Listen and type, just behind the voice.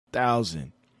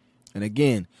100,000. And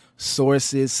again,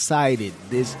 sources cited.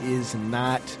 This is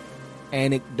not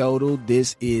anecdotal.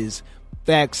 This is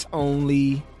facts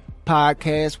only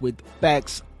podcast with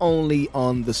facts only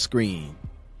on the screen.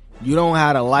 You don't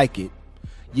have to like it.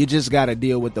 You just got to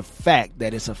deal with the fact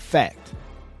that it's a fact.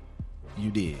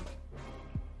 You dig?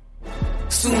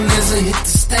 Soon as I hit the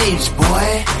stage,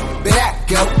 boy, but I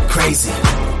go crazy,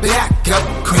 but I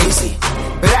go crazy,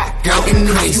 but I go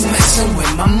crazy. You messing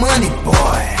with my money,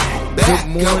 boy. Good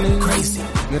morning,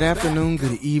 good afternoon,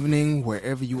 good evening,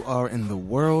 wherever you are in the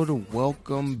world.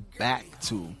 Welcome back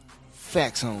to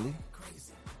Facts Only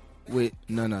with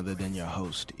none other than your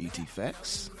host, E.T.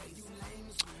 Facts.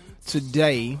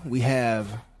 Today, we have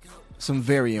some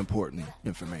very important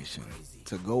information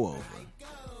to go over.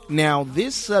 Now,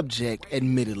 this subject,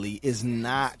 admittedly, is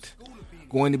not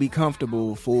going to be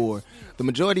comfortable for the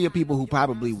majority of people who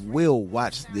probably will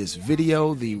watch this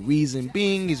video. The reason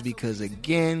being is because,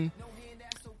 again,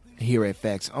 here at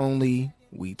Facts Only,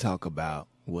 we talk about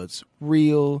what's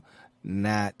real,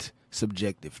 not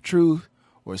subjective truth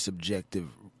or subjective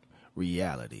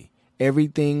reality.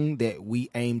 Everything that we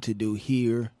aim to do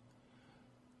here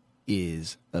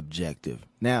is objective.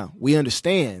 Now, we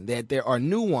understand that there are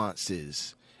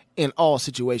nuances in all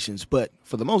situations, but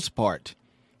for the most part,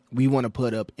 we want to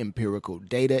put up empirical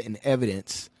data and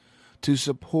evidence to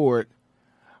support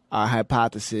our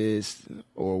hypothesis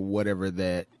or whatever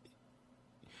that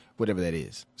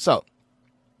is. So,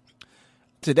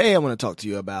 today I want to talk to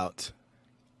you about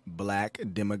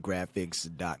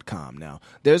blackdemographics.com. Now,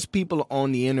 there's people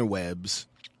on the interwebs,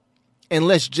 and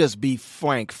let's just be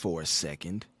frank for a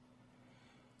second.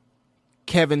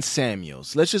 Kevin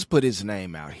Samuels, let's just put his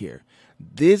name out here.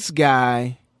 This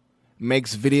guy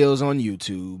makes videos on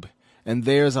YouTube, and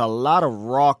there's a lot of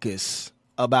raucous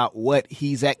about what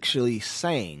he's actually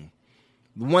saying.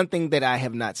 One thing that I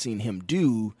have not seen him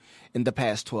do in the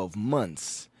past 12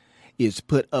 months is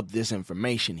put up this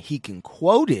information. He can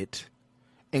quote it,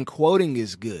 and quoting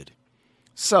is good.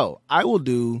 So I will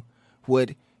do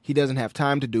what he doesn't have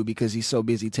time to do because he's so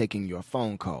busy taking your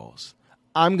phone calls.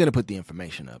 I'm going to put the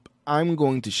information up. I'm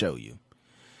going to show you.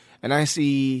 And I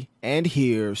see and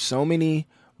hear so many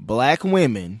black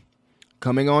women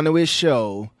coming onto his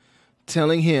show,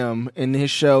 telling him in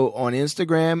his show on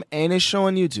Instagram and his show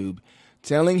on YouTube,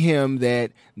 telling him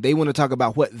that they want to talk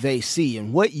about what they see.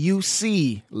 And what you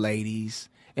see, ladies,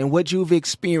 and what you've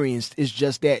experienced is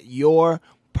just that, your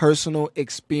personal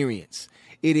experience.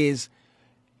 It is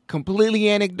completely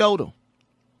anecdotal.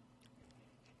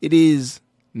 It is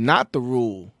not the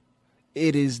rule.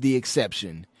 It is the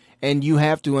exception. And you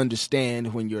have to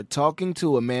understand, when you're talking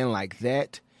to a man like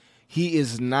that, he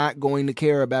is not going to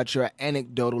care about your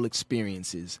anecdotal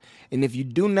experiences. And if you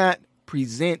do not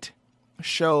present,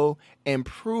 show, and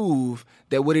prove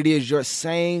that what it is you're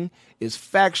saying is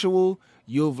factual,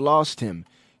 you've lost him.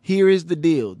 Here is the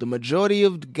deal. The majority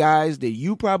of the guys that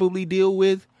you probably deal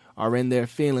with are in their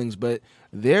feelings, but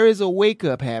there is a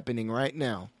wake-up happening right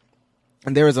now.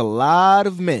 And there is a lot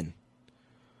of men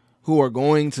who are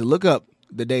going to look up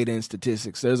the data and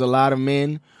statistics. There's a lot of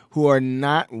men who are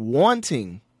not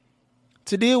wanting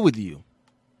to deal with you.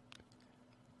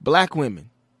 Black women.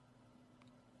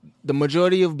 The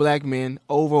majority of black men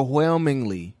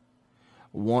overwhelmingly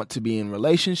want to be in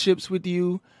relationships with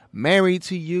you, married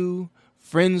to you,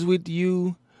 friends with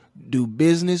you, do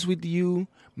business with you,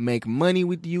 make money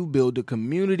with you, build a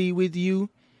community with you.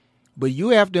 But you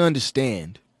have to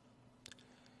understand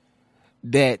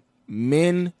that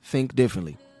men think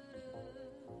differently.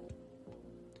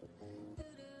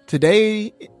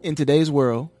 Today, in today's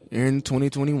world, in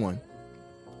 2021,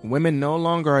 women no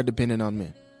longer are dependent on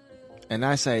men. And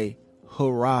I say,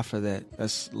 hurrah for that.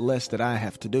 That's less that I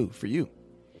have to do for you.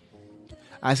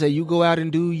 I say, you go out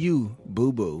and do you,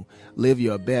 boo-boo. Live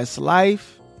your best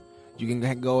life. You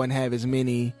can go and have as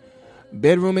many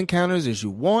bedroom encounters as you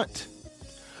want.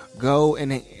 Go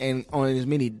and on as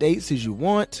many dates as you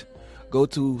want. Go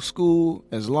to school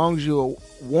as long as you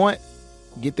want.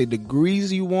 Get the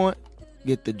degrees you want.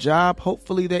 Get the job,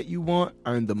 hopefully, that you want.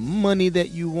 Earn the money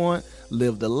that you want.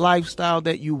 Live the lifestyle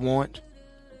that you want.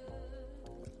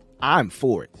 I'm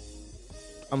for it.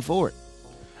 I'm for it.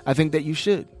 I think that you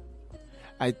should.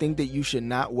 I think that you should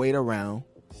not wait around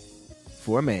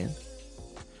for a man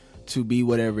to be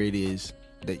whatever it is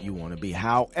that you want to be.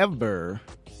 However,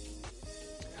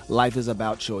 life is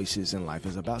about choices and life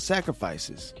is about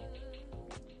sacrifices.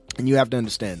 And you have to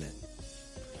understand that.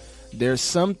 There's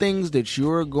some things that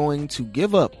you're going to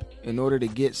give up in order to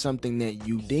get something that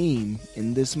you deem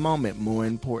in this moment more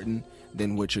important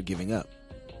than what you're giving up.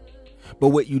 But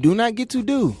what you do not get to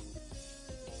do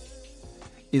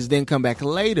is then come back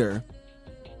later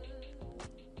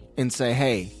and say,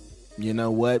 hey, you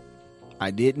know what?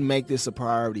 I didn't make this a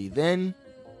priority then,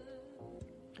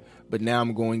 but now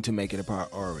I'm going to make it a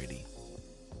priority.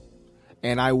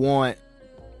 And I want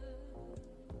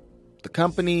the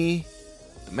company,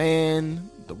 the man,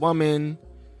 the woman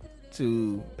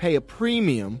to pay a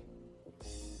premium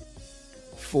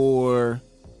for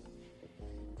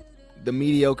the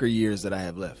mediocre years that I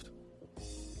have left.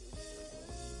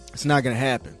 It's not going to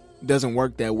happen. It doesn't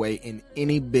work that way in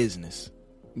any business.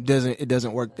 It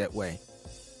doesn't work that way.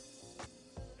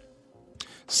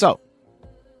 So,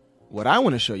 what I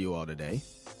want to show you all today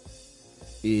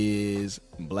is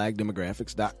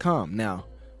blackdemographics.com. Now,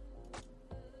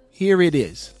 here it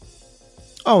is.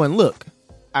 Oh, and look,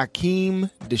 Akeem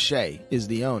Deshay is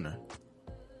the owner.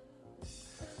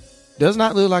 Does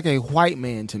not look like a white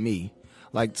man to me,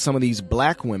 like some of these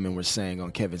black women were saying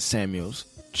on Kevin Samuels'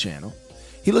 channel.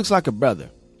 He looks like a brother.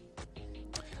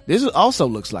 This also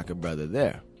looks like a brother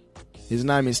there. His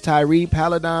name is Tyree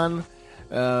Paladon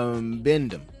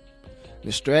Bendham,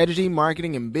 the strategy,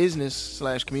 marketing, and business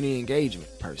 / community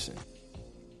engagement person.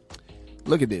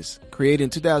 Look at this. Created in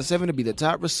 2007 to be the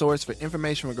top resource for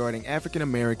information regarding African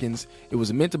Americans, it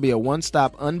was meant to be a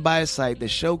one-stop, unbiased site that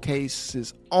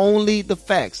showcases only the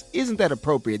facts. Isn't that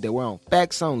appropriate that we're on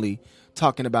Facts Only,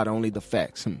 talking about only the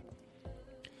facts?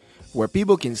 Where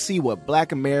people can see what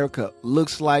Black America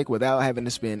looks like without having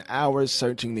to spend hours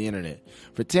searching the internet.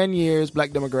 For 10 years, Black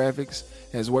Demographics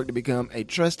has worked to become a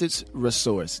trusted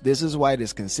resource. This is why it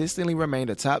has consistently remained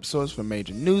a top source for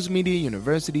major news media,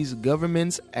 universities,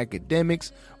 governments,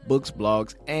 academics, books,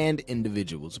 blogs, and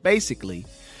individuals. Basically,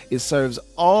 it serves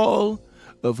all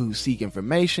of who seek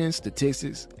information,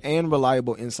 statistics, and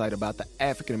reliable insight about the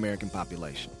African American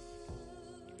population.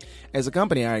 As a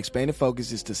company, our expanded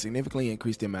focus is to significantly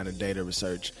increase the amount of data,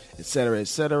 research, etc.,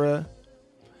 etc.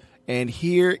 And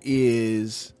here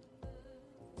is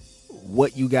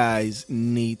what you guys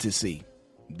need to see.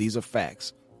 These are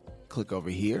facts. Click over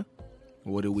here.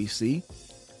 What do we see?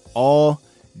 All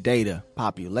data,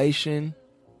 population,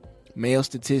 male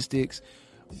statistics,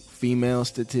 female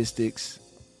statistics,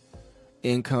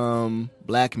 income,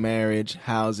 black marriage,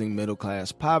 housing, middle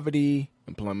class poverty,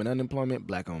 employment, unemployment,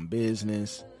 black owned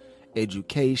business,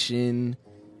 education.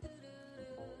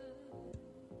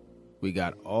 We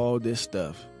got all this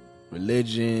stuff.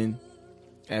 Religion,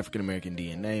 African American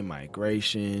DNA,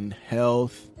 migration,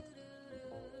 health.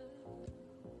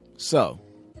 So,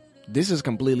 this is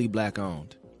completely black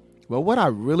owned. Well, what I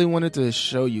really wanted to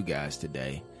show you guys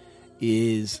today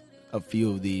is a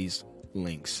few of these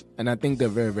links. And I think they're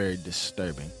very, very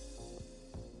disturbing.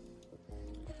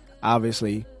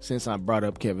 Obviously, since I brought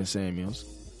up Kevin Samuels,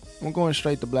 I'm going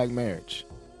straight to black marriage.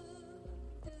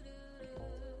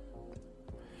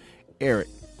 Eric,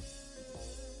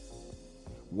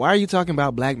 why are you talking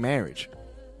about black marriage?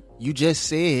 You just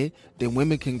said that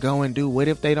women can go and do what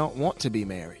if they don't want to be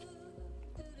married.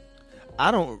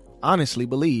 I don't honestly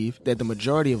believe that the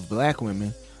majority of black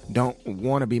women don't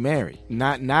want to be married.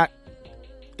 Not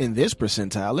in this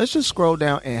percentile. Let's just scroll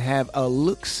down and have a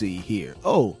look-see here.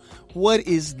 Oh, what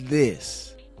is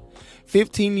this?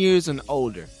 15 years and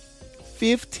older.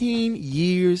 15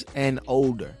 years and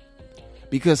older.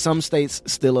 Because some states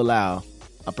still allow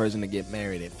a person to get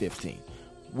married at 15.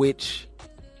 Which,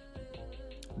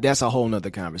 that's a whole nother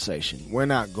conversation. We're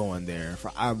not going there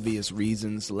for obvious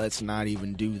reasons. Let's not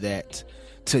even do that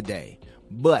today.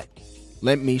 But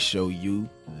let me show you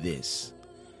this.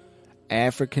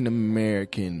 African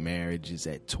American marriage is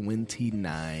at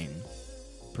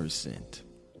 29%.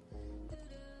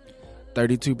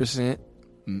 32%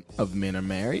 of men are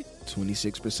married,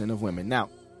 26% of women. Now,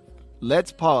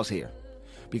 let's pause here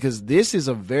because this is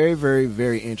a very, very,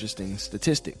 very interesting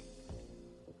statistic.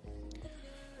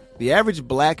 The average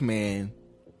black man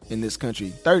in this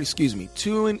country,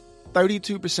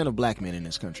 32% of black men in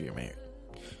this country are married.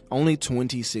 Only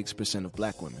 26% of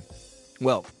black women.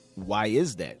 Well, why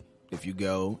is that? If you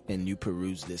go and you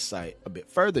peruse this site a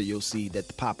bit further, you'll see that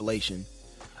the population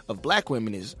of black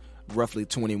women is roughly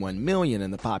 21 million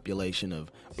and the population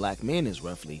of black men is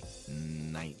roughly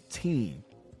 19.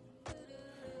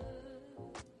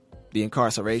 The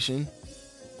incarceration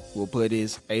we'll put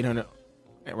is around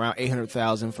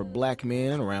 800,000 for black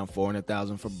men and around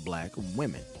 400,000 for black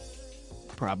women.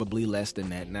 Probably less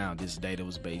than that now. This data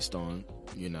was based on,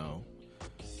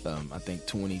 I think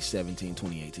 2017,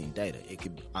 2018 data. It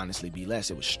could honestly be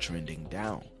less. It was trending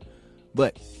down.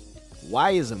 But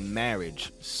why is a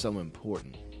marriage so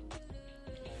important?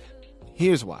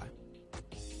 Here's why.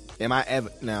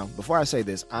 Now, before I say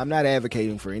this, I'm not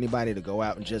advocating for anybody to go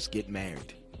out and just get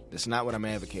married. That's not what I'm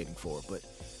advocating for. But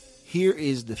here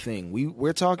is the thing.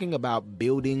 We're talking about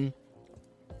building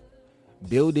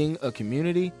building a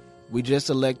community, we just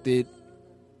elected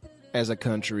as a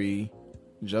country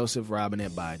Joseph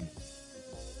Robinette Biden.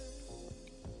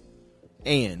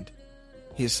 And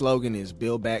his slogan is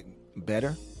Build Back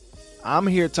Better. I'm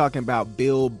here talking about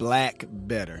Build Black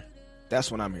Better.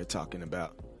 That's what I'm here talking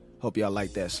about. Hope y'all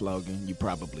like that slogan. You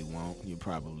probably won't. You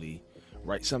probably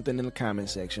write something in the comment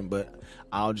section, but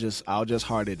I'll just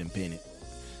heart it and pin it.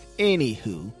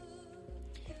 Anywho,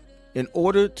 in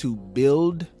order to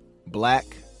build black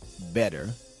better,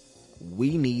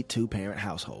 we need 2-parent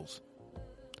households.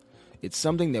 It's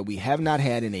something that we have not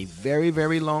had in a very,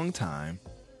 very long time,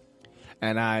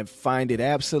 and I find it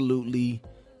absolutely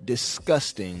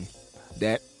disgusting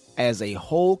that as a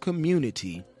whole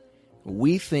community,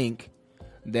 we think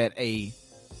that a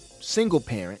single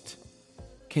parent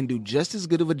can do just as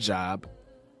good of a job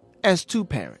as 2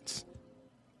 parents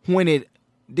when it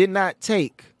did not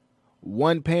take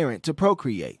 1 parent to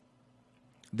procreate.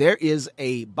 There is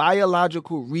a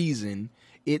biological reason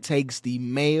it takes the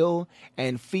male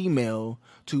and female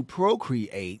to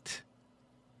procreate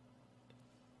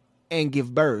and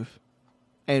give birth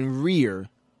and rear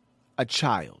a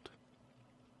child.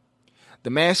 The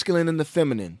masculine and the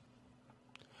feminine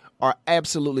are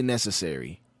absolutely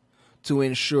necessary to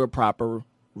ensure proper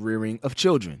rearing of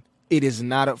children. It is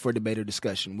not up for debate or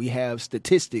discussion. We have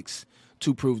statistics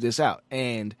to prove this out,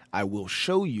 and I will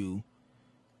show you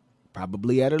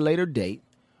probably at a later date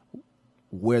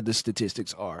where the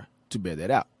statistics are to bear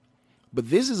that out. But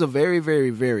this is a very, very,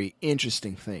 very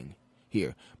interesting thing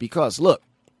here because look,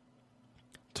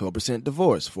 12%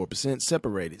 divorced, 4%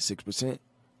 separated, 6%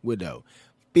 widow,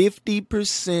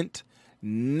 50%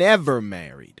 never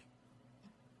married.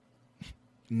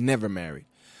 Never married.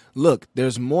 Look,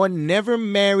 there's more never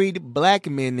married black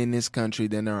men in this country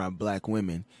than there are black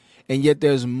women. And yet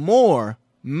there's more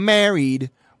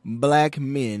married black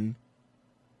men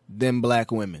than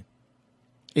black women.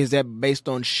 Is that based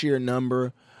on sheer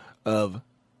number of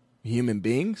human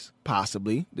beings?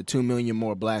 Possibly. The 2 million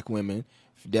more black women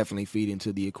definitely feed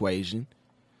into the equation.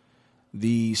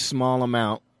 The small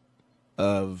amount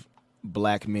of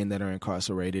black men that are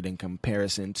incarcerated in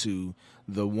comparison to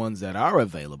the ones that are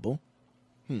available.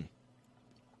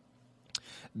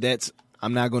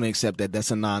 I'm not going to accept that.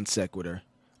 That's a non sequitur.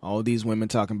 All these women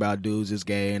talking about dudes is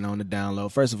gay and on the down low.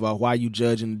 First of all, why are you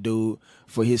judging the dude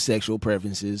for his sexual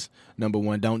preferences? Number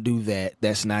one, don't do that.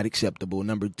 That's not acceptable.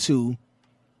 Number two,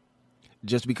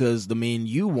 just because the men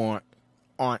you want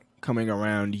aren't coming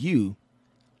around you,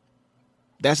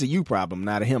 that's a you problem,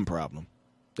 not a him problem.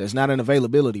 That's not an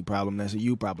availability problem. That's a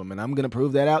you problem. And I'm going to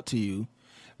prove that out to you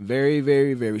very,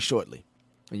 very, very shortly.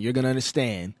 And you're going to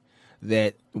understand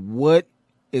that what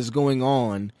is going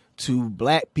on to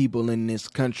black people in this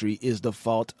country is the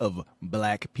fault of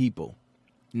black people.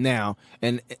 Now,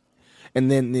 and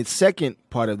then the second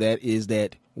part of that is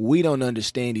that we don't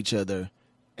understand each other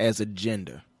as a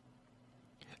gender.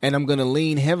 And I'm going to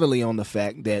lean heavily on the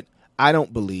fact that I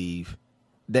don't believe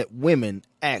that women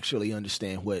actually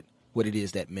understand what it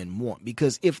is that men want.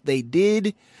 Because if they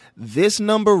did, this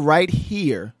number right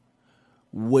here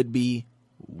would be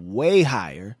way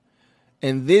higher,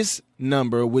 and this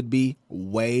number would be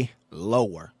way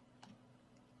lower.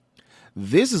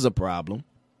 This is a problem,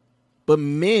 but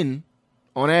men,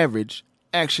 on average,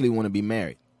 actually want to be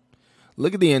married.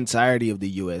 Look at the entirety of the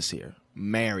U.S. here.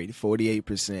 Married,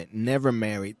 48%. Never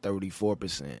married,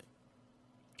 34%.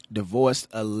 Divorced,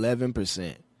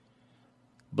 11%.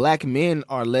 Black men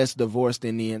are less divorced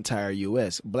than the entire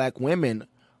U.S. Black women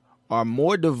are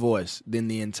more divorced than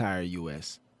the entire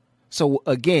U.S. So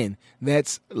again,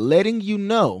 that's letting you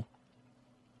know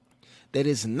that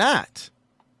it's not,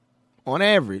 on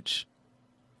average,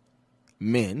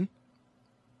 men,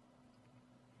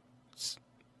 it's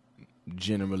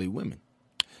generally women.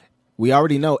 We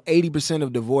already know 80%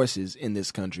 of divorces in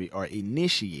this country are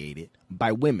initiated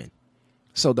by women.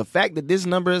 So the fact that this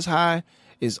number is high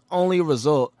is only a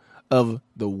result of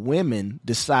the women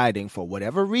deciding for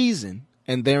whatever reason,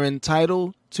 and they're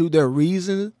entitled to their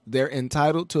reason, they're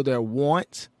entitled to their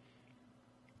wants.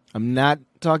 I'm not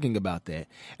talking about that.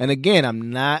 And again,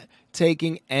 I'm not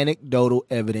taking anecdotal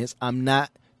evidence. I'm not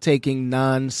taking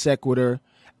non sequitur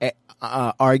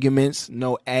arguments,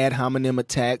 no ad hominem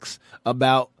attacks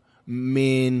about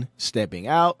men stepping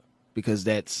out, because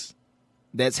that's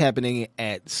happening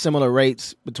at similar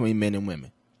rates between men and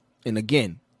women. And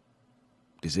again,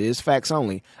 this is facts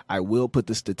only. I will put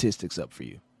the statistics up for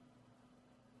you.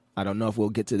 I don't know if we'll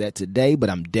get to that today, but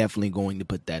I'm definitely going to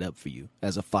put that up for you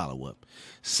as a follow-up.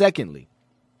 Secondly,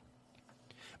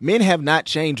 men have not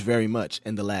changed very much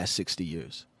in the last 60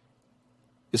 years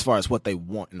as far as what they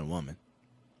want in a woman.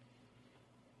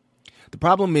 The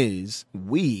problem is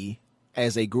we,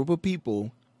 as a group of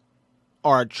people,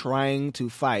 are trying to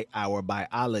fight our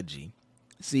biology.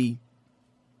 See,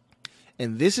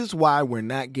 and this is why we're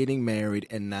not getting married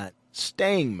and not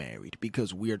staying married,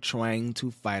 because we are trying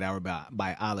to fight our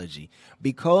biology.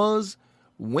 Because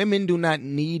women do not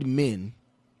need men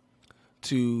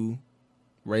to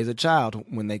raise a child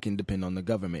when they can depend on the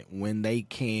government, when they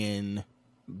can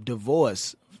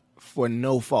divorce for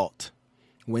no fault,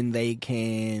 when they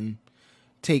can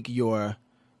take your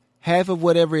half of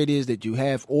whatever it is that you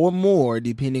have or more,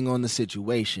 depending on the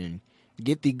situation,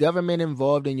 get the government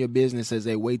involved in your business as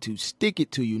a way to stick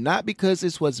it to you, not because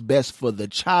it's what's best for the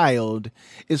child.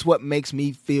 It's what makes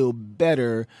me feel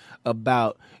better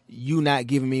about you not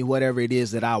giving me whatever it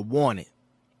is that I wanted.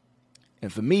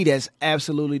 And for me, that's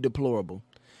absolutely deplorable.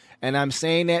 And I'm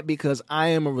saying that because I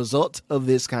am a result of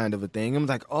this kind of a thing. I'm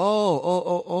like,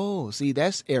 oh. See,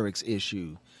 that's Eric's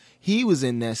issue. He was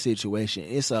in that situation.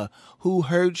 It's a who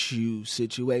hurt you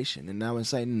situation. And I would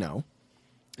say, no,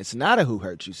 it's not a who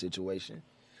hurt you situation.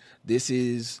 This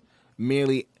is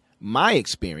merely my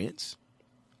experience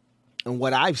and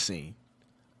what I've seen.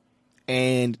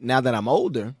 And now that I'm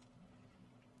older,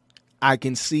 I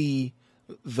can see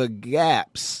the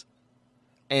gaps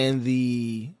and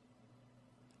the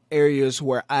areas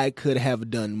where I could have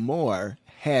done more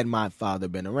had my father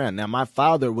been around. Now, my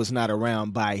father was not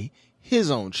around by his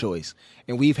own choice,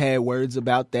 and we've had words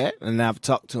about that, and I've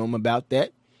talked to him about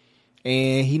that,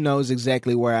 and he knows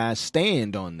exactly where I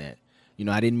stand on that. You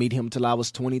know, I didn't meet him till I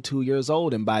was 22 years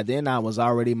old, and by then I was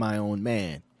already my own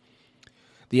man.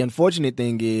 The unfortunate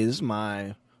thing is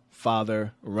my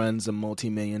father runs a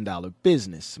multi-million-dollar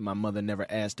business. My mother never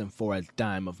asked him for a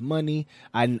dime of money.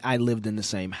 I lived in the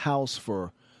same house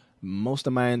for most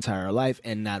of my entire life,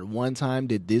 and not one time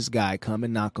did this guy come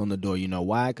and knock on the door. You know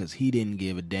why? Because he didn't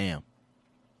give a damn.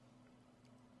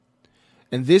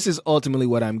 And this is ultimately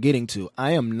what I'm getting to.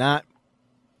 I am not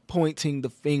pointing the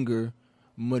finger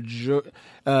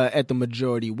at the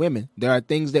majority women. There are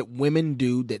things that women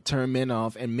do that turn men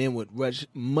off, and men would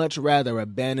much rather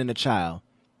abandon a child.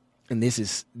 And this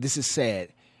is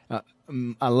sad.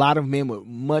 A lot of men would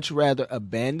much rather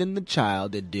abandon the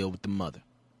child than deal with the mother.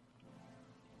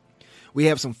 We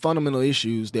have some fundamental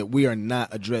issues that we are not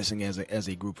addressing as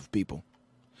a group of people.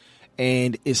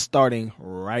 And it's starting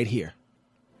right here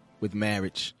with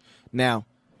marriage. Now,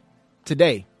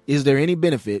 today, is there any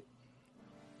benefit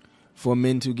for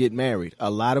men to get married? A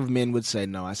lot of men would say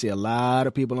no. I see a lot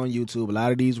of people on YouTube, a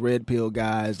lot of these red pill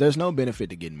guys. There's no benefit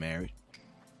to getting married.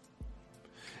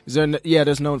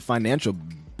 There's no financial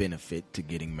benefit to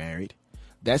getting married.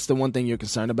 That's the one thing you're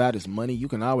concerned about is money. You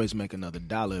can always make another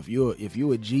dollar. If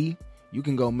you're a G, you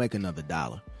can go make another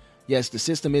dollar. Yes, the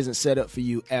system isn't set up for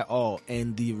you at all,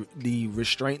 and the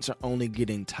restraints are only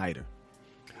getting tighter.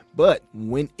 But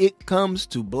when it comes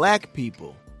to black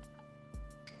people,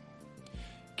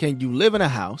 can you live in a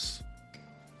house,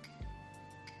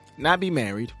 not be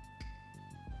married,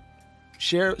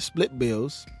 split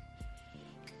bills,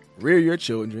 rear your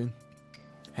children,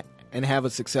 and have a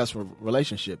successful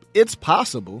relationship? It's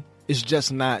possible. It's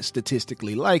just not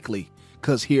statistically likely,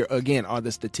 because here again are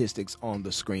the statistics on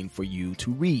the screen for you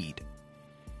to read.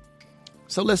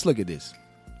 So let's look at this.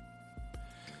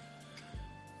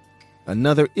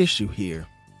 Another issue here.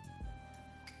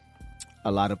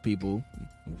 A lot of people,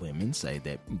 women, say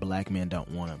that black men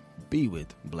don't want to be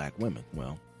with black women.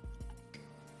 Well,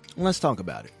 let's talk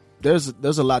about it.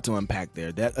 There's a lot to unpack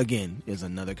there. That, again, is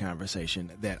another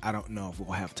conversation that I don't know if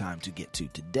we'll have time to get to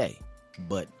today.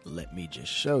 But let me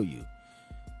just show you.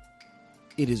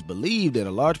 It is believed that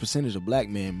a large percentage of black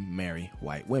men marry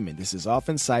white women. This is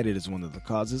often cited as one of the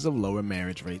causes of lower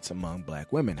marriage rates among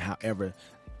black women. However,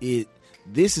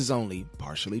 this is only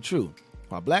partially true.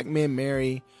 While black men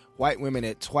marry white women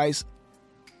at twice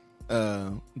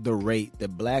the rate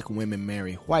that black women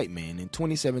marry white men, in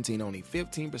 2017, only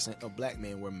 15% of black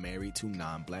men were married to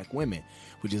non-black women,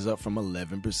 which is up from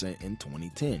 11% in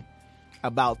 2010.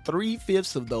 About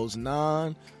 3/5 of those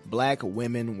non-black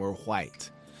women were white.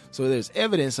 So there's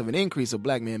evidence of an increase of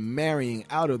black men marrying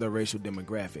out of their racial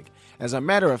demographic. As a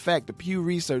matter of fact, the Pew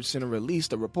Research Center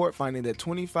released a report finding that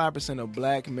 25% of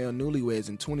black male newlyweds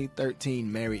in 2013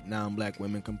 married non-black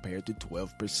women compared to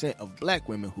 12% of black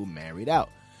women who married out.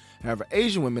 However,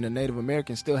 Asian women and Native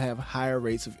Americans still have higher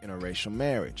rates of interracial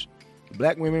marriage.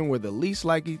 Black women were the least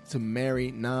likely to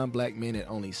marry non-black men at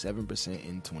only 7%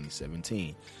 in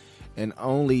 2017. And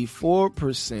only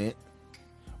 4%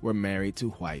 were married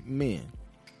to white men.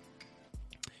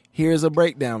 Here's a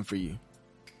breakdown for you.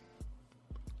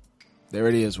 There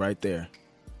it is right there.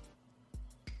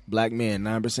 Black men,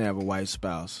 9% have a white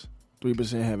spouse.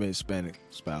 3% have a Hispanic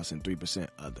spouse, and 3%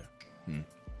 other. And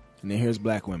then here's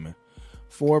black women.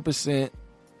 4%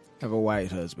 have a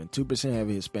white husband, 2% have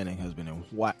a Hispanic husband, and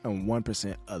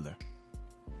 1% other.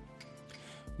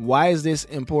 Why is this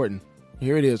important?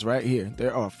 Here it is right here.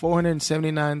 There are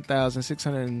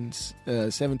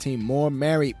 479,617 more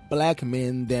married black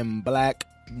men than black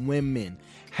women.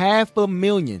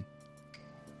 500,000.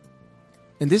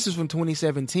 And this is from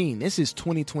 2017. This is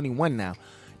 2021 now.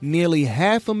 Nearly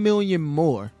 500,000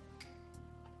 more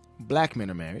black men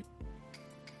are married.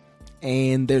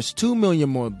 And there's 2 million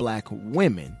more black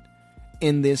women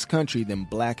in this country than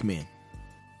black men.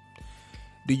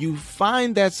 Do you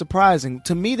find that surprising?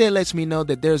 To me, that lets me know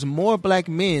that there's more black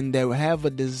men that have a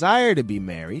desire to be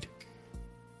married.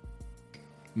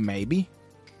 Maybe.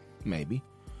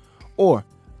 Or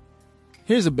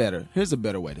here's a better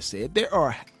way to say it. There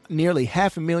are nearly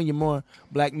 500,000 more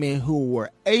black men who were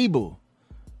able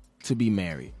to be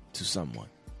married to someone.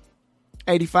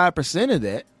 85% of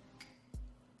that,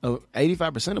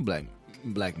 85% of black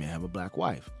men have a black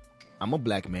wife. I'm a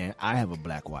black man. I have a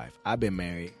black wife. I've been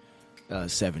married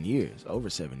 7 years, over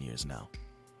 7 years now.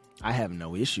 I have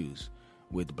no issues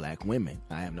with black women.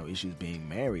 I have no issues being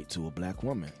married to a black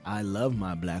woman. I love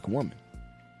my black woman.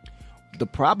 The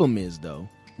problem is, though,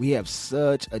 we have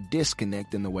such a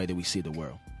disconnect in the way that we see the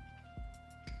world.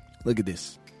 Look at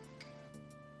this.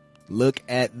 Look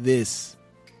at this.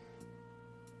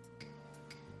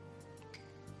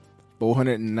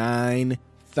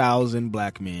 409,000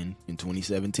 black men in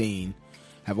 2017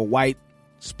 have a white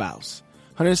spouse.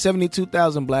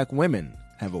 172,000 black women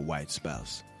have a white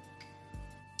spouse.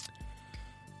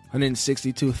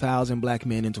 162,000 black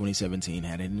men in 2017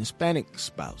 had an Hispanic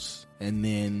spouse. And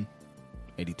then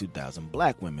 82,000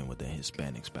 black women with a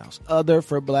Hispanic spouse. Other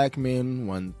for black men,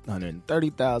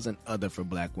 130,000. Other for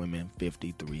black women,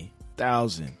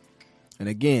 53,000. And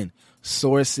again,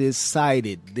 sources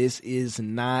cited. This is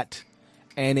not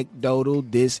anecdotal.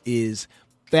 This is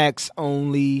facts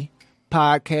only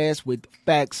podcast with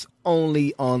facts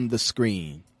only on the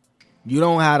screen. You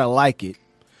don't have to like it.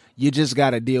 You just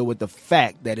got to deal with the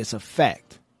fact that it's a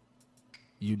fact.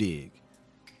 You dig?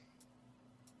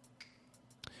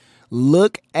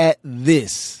 Look at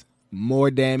this.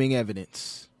 More damning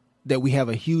evidence that we have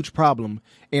a huge problem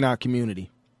in our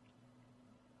community.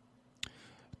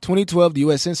 2012, the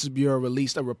U.S. Census Bureau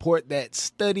released a report that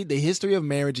studied the history of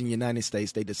marriage in the United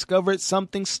States. They discovered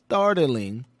something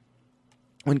startling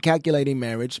when calculating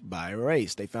marriage by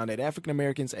race. They found that African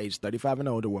Americans aged 35 and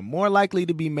older were more likely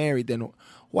to be married than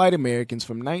white Americans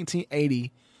from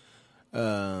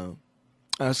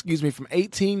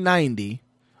 1890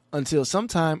 until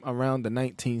sometime around the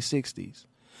 1960s.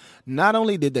 Not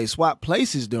only did they swap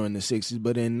places during the 60s,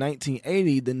 but in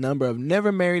 1980, the number of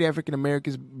never married African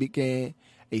Americans began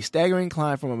a staggering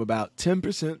climb from about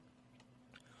 10%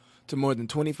 to more than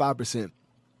 25%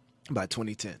 by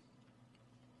 2010.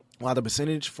 While the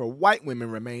percentage for white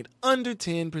women remained under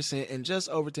 10% and just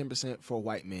over 10% for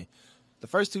white men. The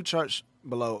first two charts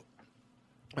below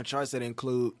are charts that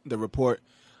include the report,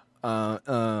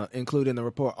 including the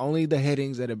report only the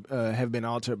headings that have been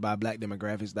altered by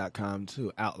blackdemographics.com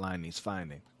to outline these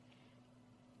findings.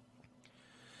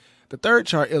 The third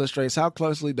chart illustrates how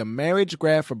closely the marriage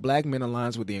graph for black men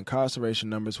aligns with the incarceration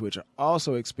numbers, which are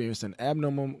also experienced an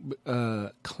abnormal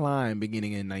climb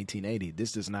beginning in 1980.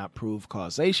 This does not prove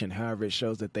causation. However, it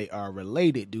shows that they are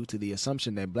related due to the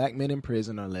assumption that black men in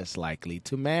prison are less likely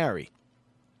to marry.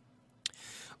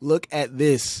 Look at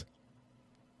this.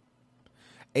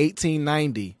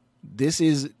 1890. This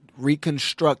is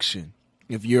Reconstruction.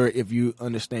 If you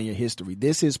understand your history,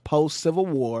 this is post-Civil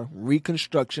War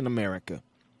Reconstruction America.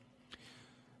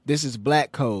 This is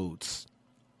black codes.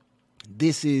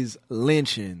 This is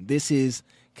lynching. This is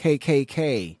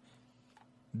KKK.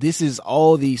 This is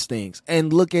all these things.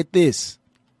 And look at this.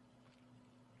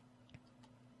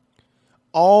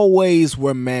 Always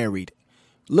were married.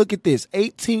 Look at this.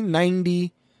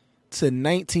 1890 to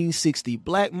 1960.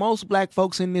 Most black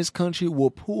folks in this country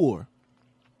were poor.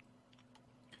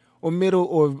 Or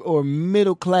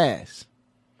middle class.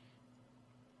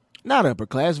 Not upper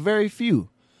class, very few.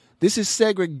 This is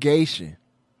segregation.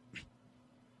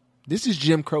 This is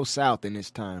Jim Crow South in this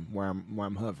time where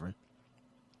I'm hovering.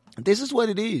 This is what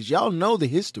it is. Y'all know the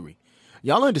history.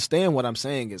 Y'all understand what I'm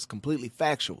saying is completely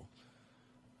factual.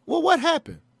 Well, what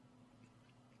happened?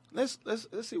 Let's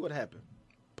see what happened.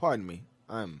 Pardon me.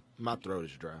 My throat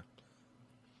is dry.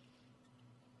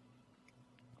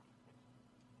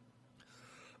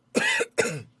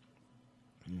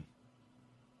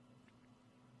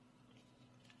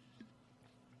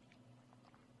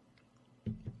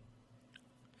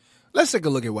 Let's take a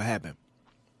look at what happened.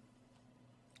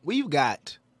 we've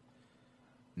got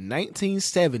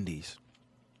 1970s.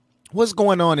 What's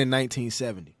going on in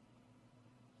 1970?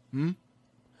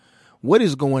 What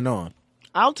is going on?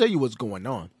 I'll tell you what's going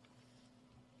on.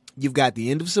 You've got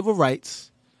the end of civil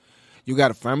rights. You've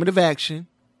got affirmative action.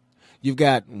 You've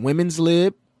got women's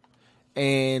lib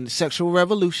and sexual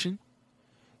revolution.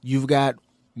 You've got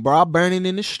bra burning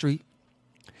in the street.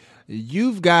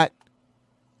 You've got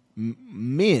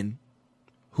men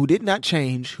who did not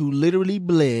change, who literally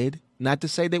bled. Not to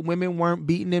say that women weren't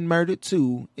beaten and murdered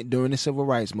too during the civil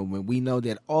rights movement. We know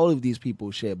that all of these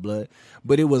people shed blood,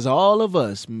 but it was all of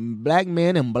us, black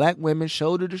men and black women,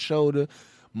 shoulder to shoulder,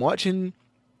 marching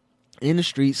in the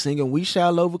streets, singing "We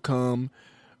Shall Overcome,"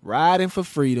 riding for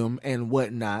freedom and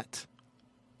whatnot.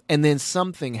 And then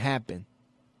something happened.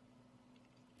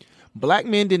 Black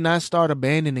men did not start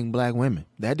abandoning black women.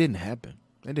 That didn't happen.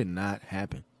 That did not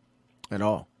happen at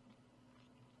all.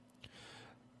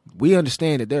 We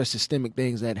understand that there are systemic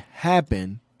things that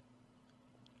happen.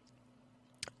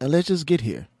 And let's just get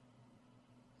here.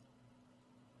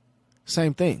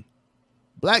 Same thing.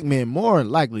 Black men more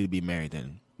likely to be married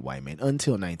than white men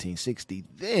until 1960.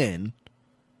 Then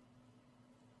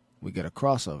we get a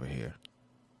crossover here.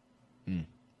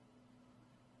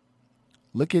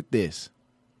 Look at this.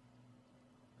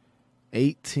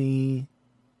 18.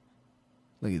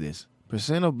 Look at this.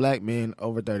 Percent of black men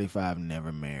over 35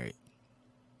 never married.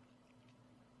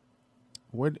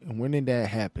 When did that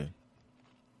happen?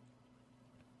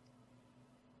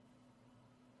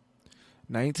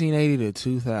 1980 to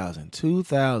 2000.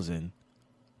 2000,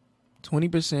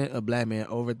 20% of black men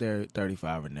over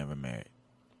 35 are never married.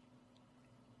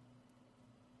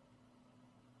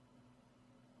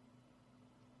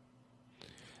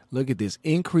 Look at this.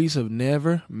 Increase of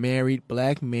never married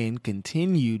black men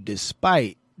continued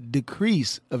despite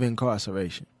decrease of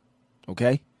incarceration.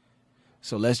 Okay?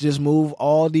 So let's just move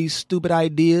all these stupid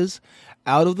ideas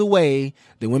out of the way.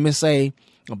 The women say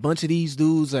a bunch of these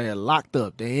dudes are locked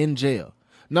up. They're in jail.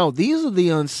 No, these are the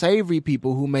unsavory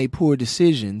people who made poor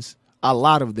decisions. A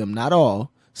lot of them, not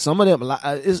all. Some of them,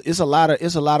 it's a lot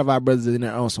of our brothers in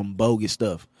there on some bogus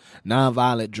stuff,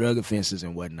 nonviolent drug offenses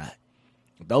and whatnot.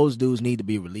 Those dudes need to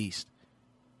be released.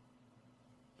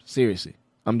 Seriously,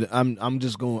 I'm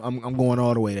going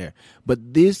all the way there.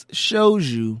 But this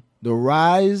shows you the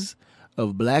rise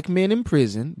of black men in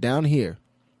prison down here.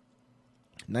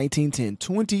 1910,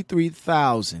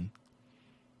 23,000.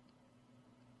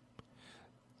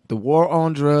 The war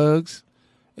on drugs,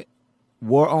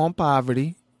 war on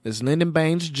poverty. There's Lyndon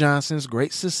Baines Johnson's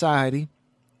Great Society,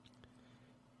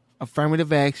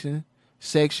 affirmative action,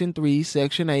 Section 3,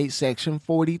 Section 8, Section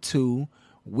 42,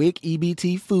 WIC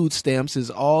EBT food stamps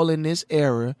is all in this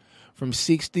era from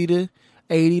 60 to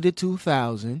 80 to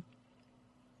 2000.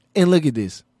 And look at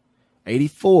this.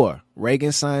 84,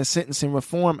 Reagan signed Sentencing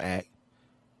Reform Act.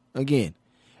 Again.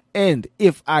 And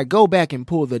if I go back and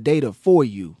pull the data for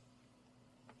you,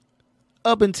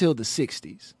 up until the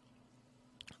 60s,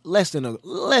 less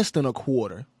than a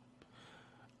quarter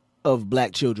of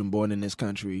black children born in this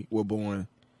country were born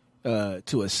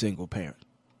to a single parent,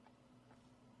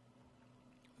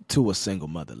 to a single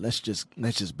mother. Let's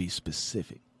just be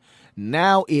specific.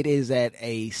 Now it is at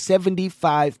a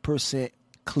 75%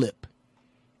 clip.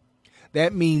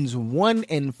 That means 1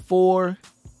 in 4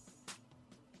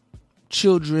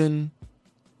 children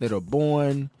that are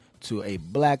born to a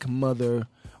black mother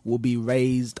will be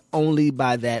raised only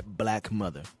by that black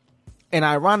mother. And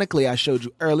ironically, I showed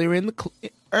you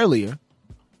earlier.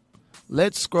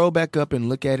 Let's scroll back up and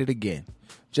look at it again,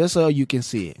 just so you can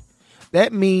see it.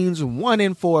 That means 1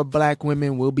 in 4 black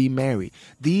women will be married.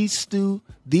 These two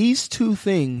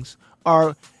things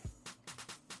are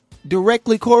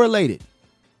directly correlated.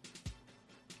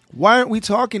 Why aren't we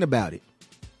talking about it?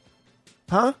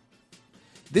 Huh?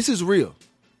 This is real.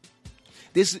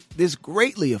 This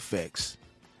greatly affects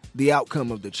the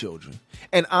outcome of the children.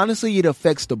 And honestly, it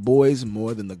affects the boys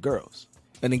more than the girls.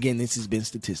 And again, this has been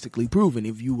statistically proven.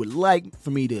 If you would like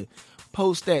for me to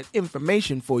post that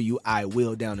information for you, I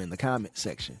will down in the comment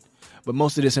section. But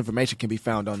most of this information can be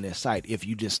found on their site. If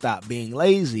you just stop being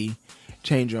lazy,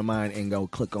 change your mind and go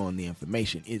click on the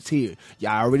information. It's here.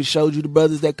 Y'all already showed you the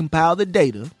brothers that compile the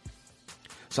data.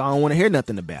 So I don't want to hear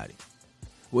nothing about it.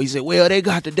 Well, you say, well, they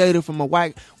got the data from a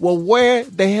white. Well, where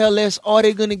the hell else are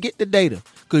they going to get the data?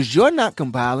 Because you're not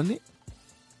compiling it.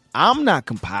 I'm not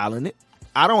compiling it.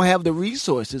 I don't have the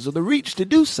resources or the reach to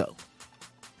do so.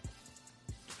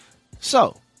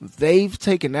 So they've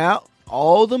taken out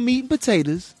all the meat and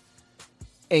potatoes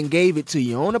and gave it to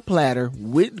you on a platter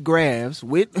with graphs,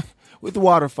 with with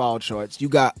waterfall charts. You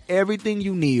got everything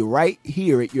you need right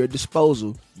here at your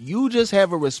disposal. You just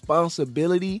have a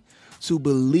responsibility to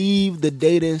believe the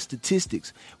data and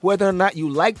statistics. Whether or not you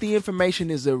like the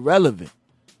information is irrelevant.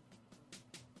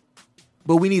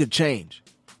 But we need a change.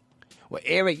 Well,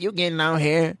 Eric, you getting on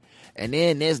here, and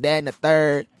then this, that, and the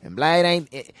third, and blah,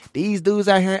 these dudes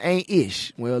out here ain't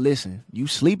ish. Well, listen, you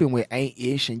sleeping with ain't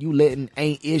ish, and you letting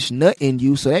ain't ish nut in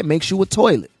you, so that makes you a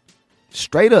toilet.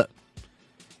 Straight up.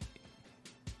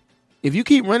 If you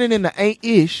keep running into ain't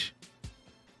ish,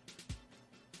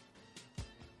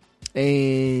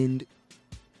 and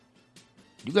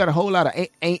you got a whole lot of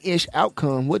ain't ish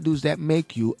outcome, what does that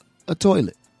make you? A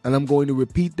toilet. And I'm going to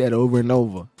repeat that over and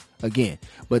over again.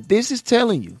 But this is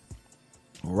telling you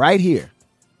right here,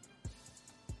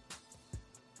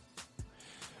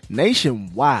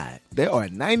 nationwide, there are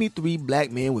 93 black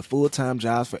men with full-time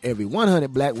jobs for every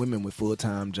 100 black women with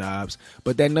full-time jobs,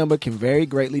 but that number can vary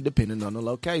greatly depending on the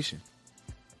location.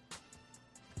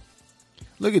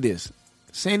 Look at this.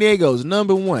 San Diego's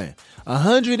number one.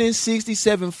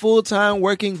 167 full-time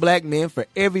working black men for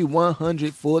every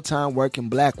 100 full-time working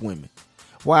black women.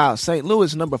 While St.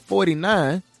 Louis, number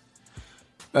 49,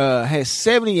 has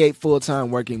 78 full-time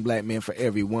working black men for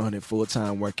every 100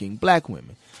 full-time working black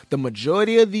women. The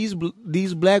majority of these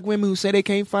black women who say they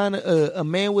can't find a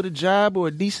man with a job or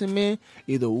a decent man,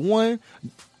 either one,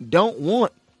 don't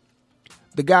want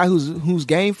the guy who's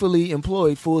gainfully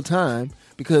employed full-time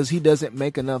because he doesn't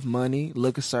make enough money,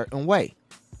 look a certain way.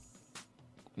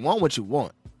 Want what you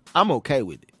want. I'm okay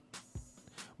with it.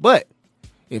 But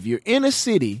if you're in a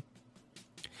city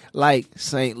like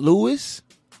St. Louis,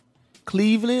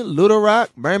 Cleveland, Little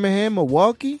Rock, Birmingham,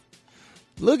 Milwaukee,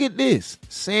 look at this.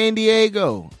 San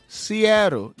Diego,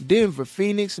 Seattle, Denver,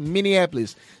 Phoenix,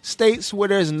 Minneapolis, states where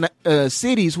there's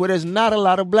cities where there's not a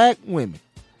lot of black women,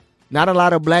 not a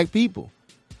lot of black people.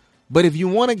 But if you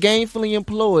want to gainfully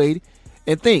employed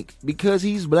and think because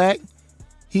he's black,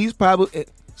 he's probably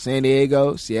San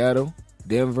Diego, Seattle,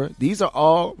 Denver. These are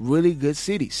all really good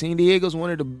cities. San Diego is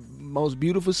one of the most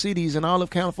beautiful cities in all of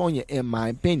California, in my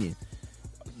opinion.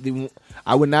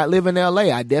 I would not live in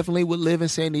LA. I definitely would live in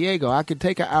San Diego. I could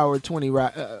take an hour,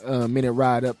 20-minute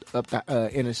ride up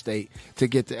the interstate to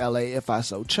get to LA if I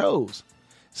so chose.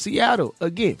 Seattle,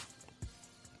 again,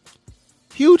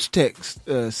 huge tech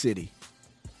city.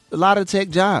 A lot of tech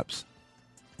jobs.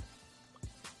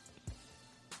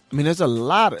 There's a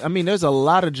lot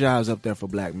of jobs up there for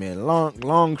black men.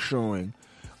 Longshoring,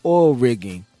 oil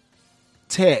rigging,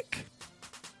 tech.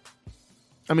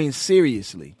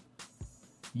 Seriously.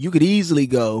 You could easily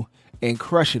go and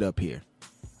crush it up here.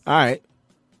 All right.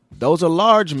 Those are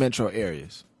large metro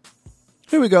areas.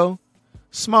 Here we go.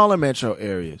 Smaller metro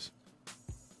areas.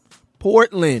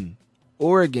 Portland,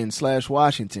 Oregon /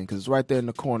 Washington, because it's right there in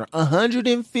the corner.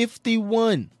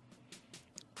 151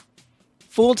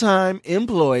 full-time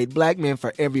employed black men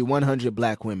for every 100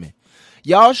 black women.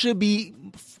 Y'all should be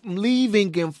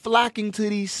leaving and flocking to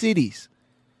these cities.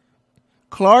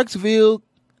 Clarksville,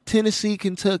 Tennessee,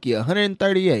 Kentucky,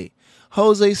 138.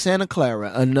 Jose, Santa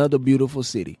Clara, another beautiful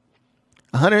city.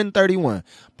 131.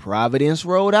 Providence,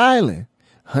 Rhode Island.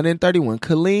 131.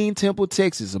 Killeen, Temple,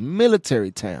 Texas, a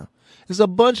military town. There's a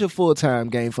bunch of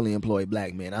full-time gainfully employed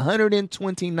black men.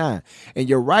 129. And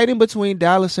you're right in between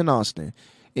Dallas and Austin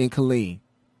in Killeen.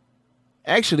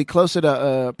 Actually,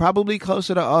 probably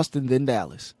closer to Austin than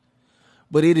Dallas.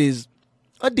 But it is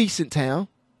a decent town.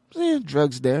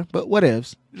 Drugs there, but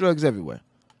whatevs. Drugs everywhere.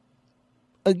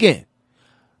 Again,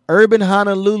 urban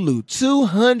Honolulu,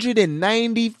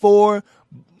 294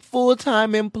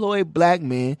 full-time employed black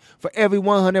men for every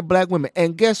 100 black women.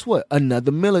 And guess what?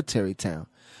 Another military town.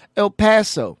 El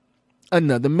Paso,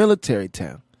 another military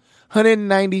town.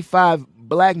 195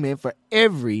 black men for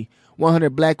every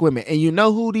 100 black women. And you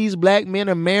know who these black men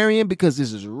are marrying? Because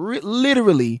this is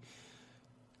literally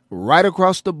right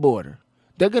across the border.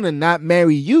 They're going to not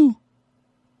marry you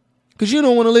because you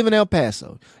don't want to live in El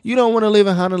Paso. You don't want to live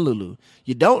in Honolulu.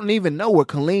 You don't even know where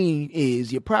Killeen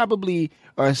is. You probably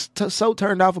are so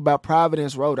turned off about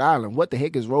Providence, Rhode Island. What the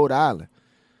heck is Rhode Island?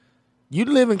 You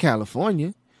live in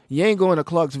California. You ain't going to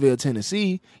Clarksville,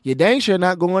 Tennessee. You dang sure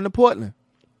not going to Portland.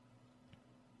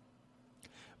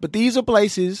 But these are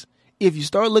places, if you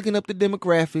start looking up the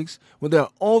demographics, where the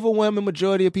overwhelming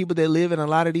majority of people that live in a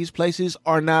lot of these places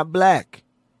are not black.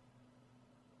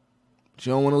 But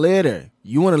you don't want to live there.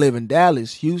 You want to live in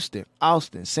Dallas, Houston,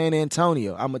 Austin, San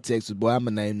Antonio. I'm a Texas boy. I'm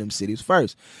going to name them cities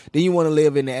first. Then you want to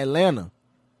live in Atlanta.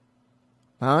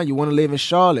 You want to live in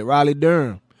Charlotte, Raleigh,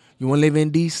 Durham. You want to live in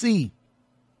D.C.,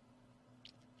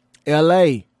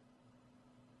 L.A.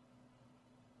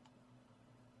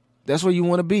 That's where you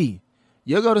want to be.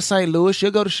 You'll go to St. Louis.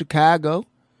 You'll go to Chicago.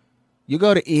 You'll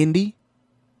go to Indy,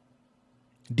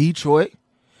 Detroit.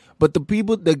 But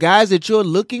the guys that you're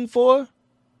looking for,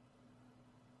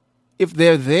 if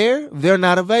they're there, they're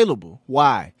not available.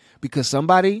 Why? Because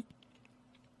somebody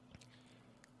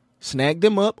snagged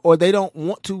them up, or they don't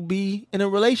want to be in a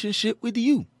relationship with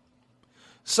you.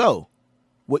 So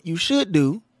what you should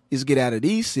do is get out of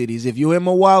these cities. If you're in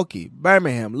Milwaukee,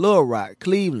 Birmingham, Little Rock,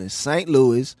 Cleveland, St.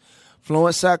 Louis,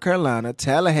 Florence, South Carolina,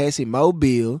 Tallahassee,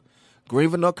 Mobile,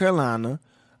 Greenville, North Carolina,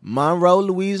 Monroe,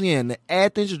 Louisiana,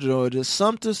 Athens, Georgia,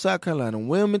 Sumter, South Carolina,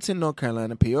 Wilmington, North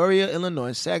Carolina, Peoria,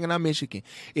 Illinois, Saginaw, Michigan.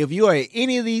 If you are in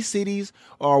any of these cities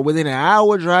or within an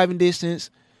hour driving distance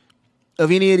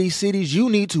of any of these cities, you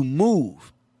need to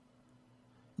move.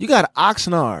 You got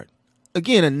Oxnard.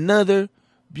 Again, another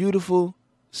beautiful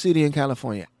city in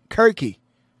California. Kirky's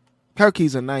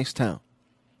a nice town.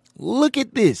 Look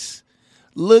at this.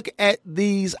 Look at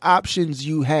these options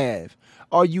you have.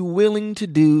 Are you willing to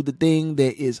do the thing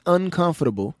that is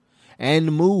uncomfortable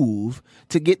and move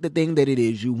to get the thing that it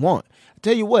is you want? I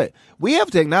tell you what, we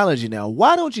have technology now.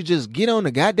 Why don't you just get on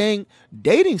the goddamn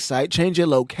dating site, change your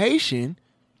location,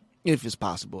 if it's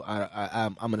possible.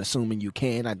 I'm assuming you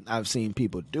can. I've seen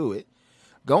people do it.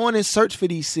 Go on and search for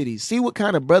these cities. See what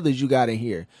kind of brothers you got in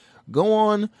here. Go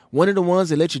on one of the ones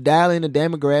that let you dial in the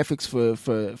demographics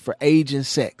for age and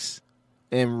sex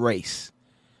and race.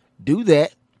 Do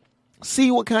that.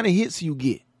 See what kind of hits you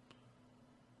get.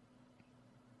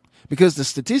 Because the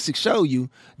statistics show you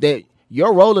that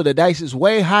your roll of the dice is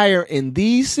way higher in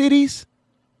these cities.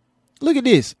 Look at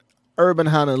this. Urban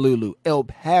Honolulu, El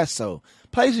Paso,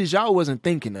 places y'all wasn't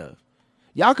thinking of.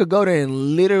 Y'all could go there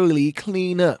and literally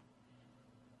clean up.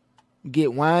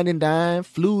 Get wine and dine,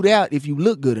 flued out if you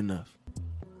look good enough.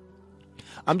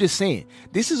 I'm just saying,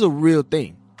 this is a real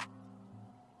thing.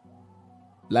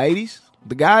 Ladies,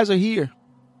 the guys are here.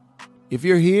 If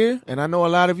you're here, and I know a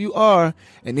lot of you are,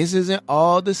 and this isn't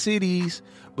all the cities,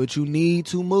 but you need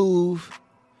to move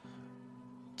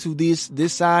to this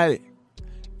side.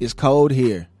 It's cold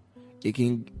here.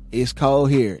 It's cold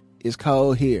here. It's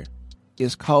cold here.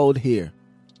 It's cold here.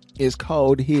 It's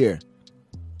cold here.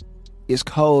 It's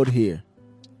cold here.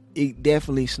 It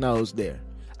definitely snows there.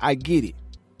 I get it.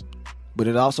 But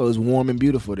it also is warm and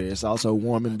beautiful there. It's also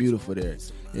warm and beautiful there.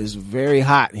 It's very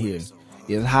hot here.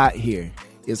 It's hot here.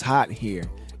 It's hot here.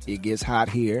 It gets hot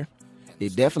here.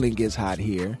 It definitely gets hot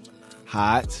here.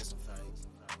 Hot.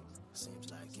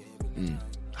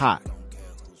 Hot.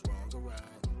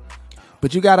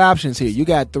 But you got options here. You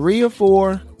got 3 or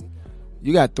 4.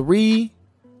 You got 3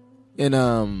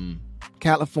 in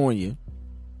California.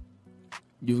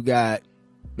 You've got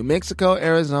New Mexico,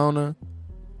 Arizona,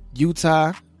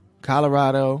 Utah,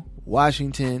 Colorado,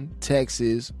 Washington,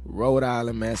 Texas, Rhode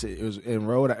Island, Massachusetts,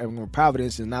 and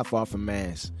Providence is not far from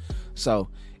Mass. So,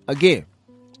 again,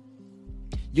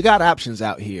 you got options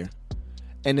out here.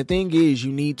 And the thing is,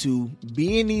 you need to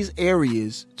be in these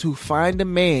areas to find a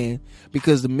man,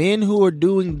 because the men who are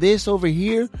doing this over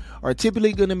here are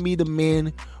typically going to be the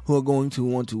men who are going to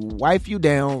want to wife you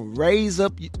down, raise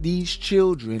up these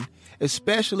children,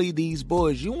 especially these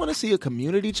boys. You want to see a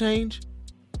community change?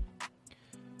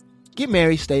 Get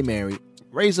married, stay married,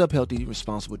 raise up healthy,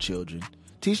 responsible children.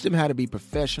 Teach them how to be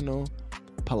professional,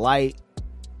 polite.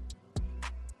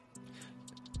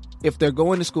 If they're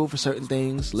going to school for certain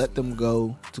things, let them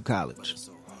go to college.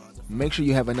 Make sure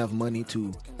you have enough money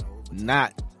to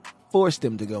not force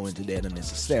them to go into debt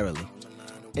unnecessarily.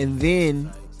 And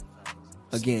then,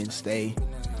 again, stay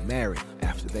married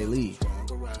after they leave.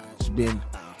 It's been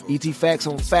ET Facts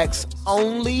on Facts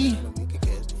Only.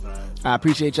 I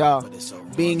appreciate y'all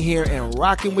being here and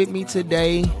rocking with me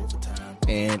today.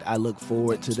 And I look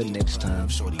forward to the next time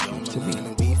to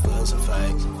meet.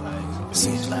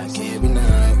 Seems like every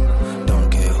night, don't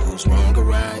care who's wrong or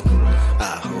right.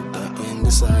 I hope the end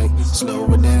is sight. Slow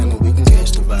it down and we can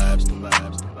catch the vibe.